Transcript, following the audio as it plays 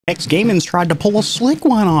Hex Gaming's tried to pull a slick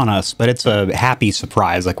one on us, but it's a happy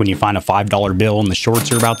surprise, like when you find a $5 bill and the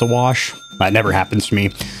shorts are about to wash. That never happens to me.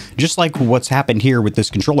 Just like what's happened here with this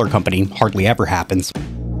controller company, hardly ever happens.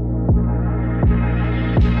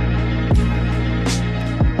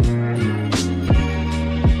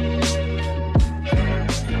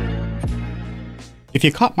 If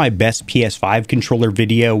you caught my best PS5 controller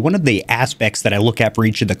video, one of the aspects that I look at for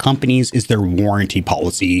each of the companies is their warranty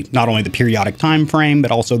policy. Not only the periodic time frame, but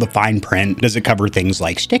also the fine print. Does it cover things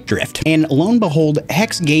like stick drift? And lo and behold,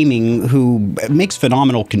 Hex Gaming, who makes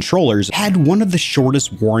phenomenal controllers, had one of the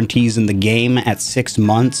shortest warranties in the game at 6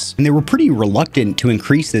 months. And they were pretty reluctant to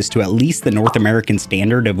increase this to at least the North American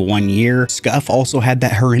standard of 1 year. Scuf also had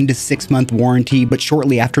that horrendous 6-month warranty, but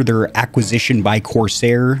shortly after their acquisition by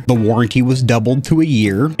Corsair, the warranty was doubled to a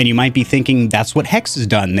year. And you might be thinking that's what Hex has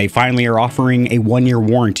done. They finally are offering a 1-year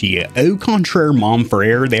warranty. Au contraire, mon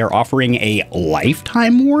frere, they are offering a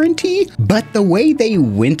lifetime warranty. But the way they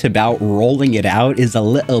went about rolling it out is a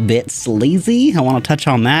little bit sleazy. I want to touch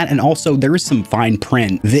on that. And also there is some fine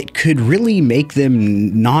print that could really make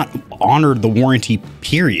them not honor the warranty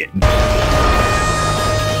period.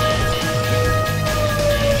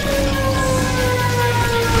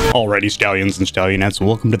 Alrighty, Stallions and Stallionettes,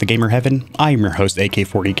 welcome to the Gamer Heaven. I am your host,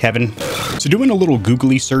 AK40 Kevin. So doing a little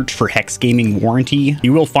googly search for Hex Gaming warranty,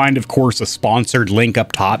 you will find, of course, a sponsored link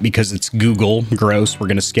up top because it's Google. Gross, we're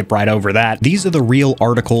gonna skip right over that. These are the real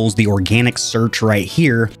articles, the organic search right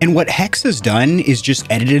here. And what Hex has done is just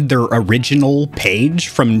edited their original page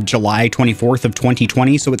from July 24th of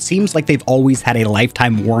 2020. So it seems like they've always had a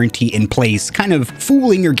lifetime warranty in place, kind of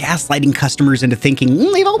fooling or gaslighting customers into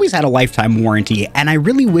thinking they've always had a lifetime warranty. And I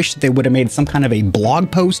really wish that they would have made some kind of a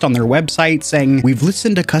blog post on their website saying, we've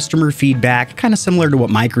listened to customer feedback, kind of similar to what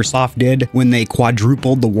Microsoft did when they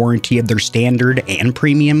quadrupled the warranty of their standard and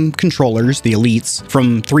premium controllers, the Elites,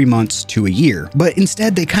 from 3 months to a year. But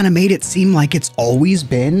instead, they kind of made it seem like it's always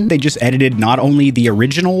been. They just edited not only the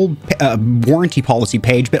original warranty policy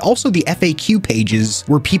page, but also the FAQ pages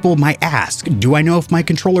where people might ask, do I know if my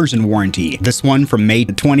controller's in warranty? This one from May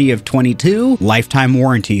 20 of 22, lifetime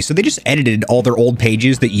warranty. So they just edited all their old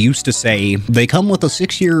pages that used to say they come with a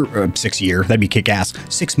 6-year, that'd be kick-ass,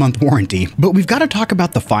 6-month warranty. But we've got to talk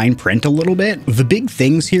about the fine print a little bit. The big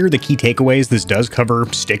things here, the key takeaways, this does cover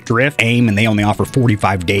stick drift, aim, and they only offer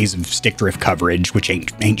 45 days of stick drift coverage, which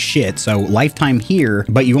ain't shit. So lifetime here,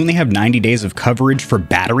 but you only have 90 days of coverage for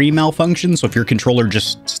battery malfunction. So if your controller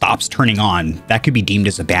just stops turning on, that could be deemed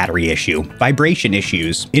as a battery issue. Vibration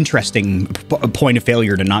issues, interesting point of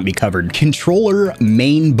failure to not be covered. Controller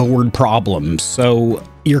main board problems. So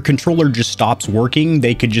your controller just stops working,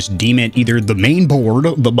 they could just deem it either the main board,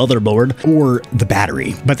 the motherboard, or the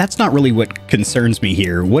battery. But that's not really what concerns me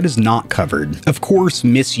here. What is not covered? Of course,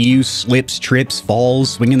 misuse, slips, trips,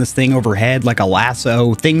 falls, swinging this thing overhead like a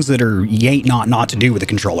lasso, things that are ain't not to do with the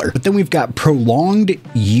controller. But then we've got prolonged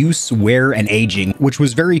use, wear, and aging, which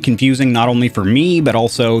was very confusing, not only for me, but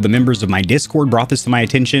also the members of my Discord brought this to my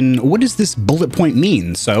attention. What does this bullet point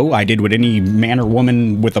mean? So I did what any man or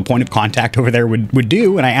woman with a point of contact over there would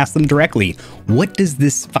do, and I asked them directly, what does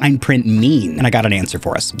this fine print mean? And I got an answer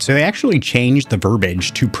for us. So they actually changed the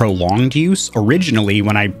verbiage to prolonged use. Originally,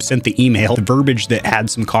 when I sent the email, the verbiage that had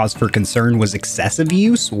some cause for concern was excessive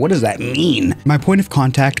use. What does that mean? My point of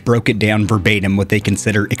contact broke it down verbatim what they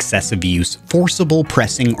consider excessive use: forcible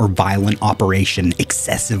pressing or violent operation,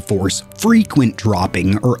 excessive force, frequent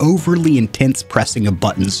dropping, or overly intense pressing of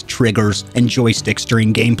buttons, triggers, and joysticks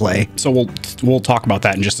during gameplay. So we'll talk about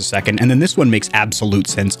that in just a second. And then this one makes absolute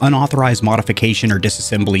sense. Unauthorized modification or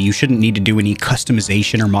disassembly. You shouldn't need to do any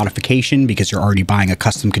customization or modification because you're already buying a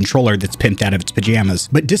custom controller that's pimped out of its pajamas.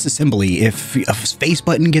 But disassembly, if a space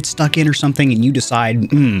button gets stuck in or something and you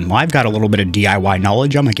decide, well, I've got a little bit of DIY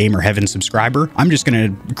knowledge, I'm a Gamer Heaven subscriber, I'm just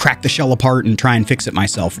gonna crack the shell apart and try and fix it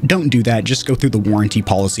myself. Don't do that. Just go through the warranty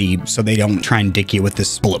policy so they don't try and dick you with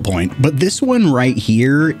this bullet point. But this one right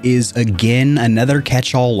here is, again, another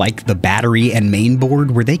catch-all like the battery and main board,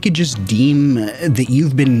 where they could just deem that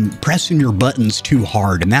you've been pressing your buttons too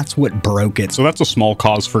hard, and that's what broke it. So that's a small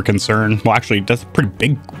cause for concern. Well, actually, that's a pretty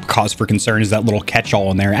big cause for concern, is that little catch-all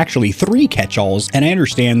in there. Actually, 3 catch-alls, and I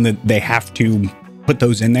understand that they have to put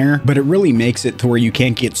those in there, but it really makes it to where you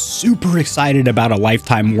can't get super excited about a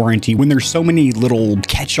lifetime warranty when there's so many little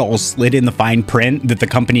catch-alls slid in the fine print that the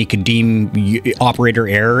company could deem operator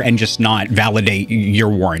error and just not validate your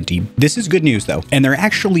warranty. This is good news though, and they're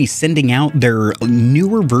actually sending out their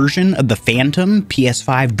newer version of the Phantom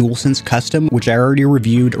PS5 DualSense Custom, which I already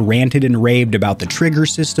reviewed, ranted and raved about the trigger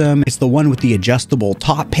system. It's the one with the adjustable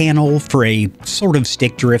top panel for a sort of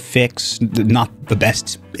stick drift fix, not the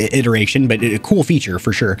best iteration, but a cool feature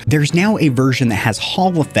for sure. There's now a version that has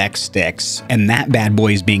Hall effect sticks, and that bad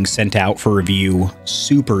boy is being sent out for review.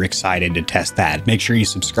 Super excited to test that. Make sure you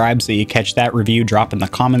subscribe so you catch that review. Drop in the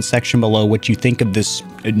comments section below what you think of this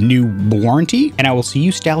new warranty, and I will see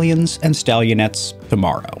you Stallions and Stallionettes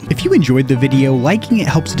tomorrow. If you enjoyed the video, liking it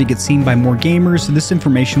helps it to get seen by more gamers, so this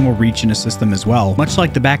information will reach and assist them as well. Much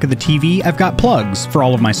like the back of the TV, I've got plugs for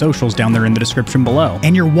all of my socials down there in the description below.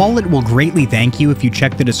 And your wallet will greatly thank you if you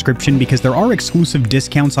check the description, because there are exclusive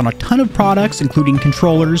discounts on a ton of products, including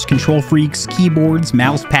controllers, KontrolFreeks, keyboards,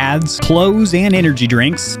 mouse pads, clothes, and energy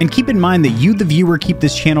drinks. And keep in mind that you, the viewer, keep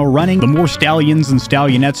this channel running. The more Stallions and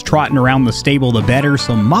Stallionettes trotting around the stable, the better,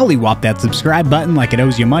 so mollywop that subscribe button like it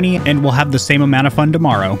owes you money, and we'll have the same amount of fun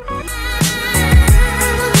tomorrow.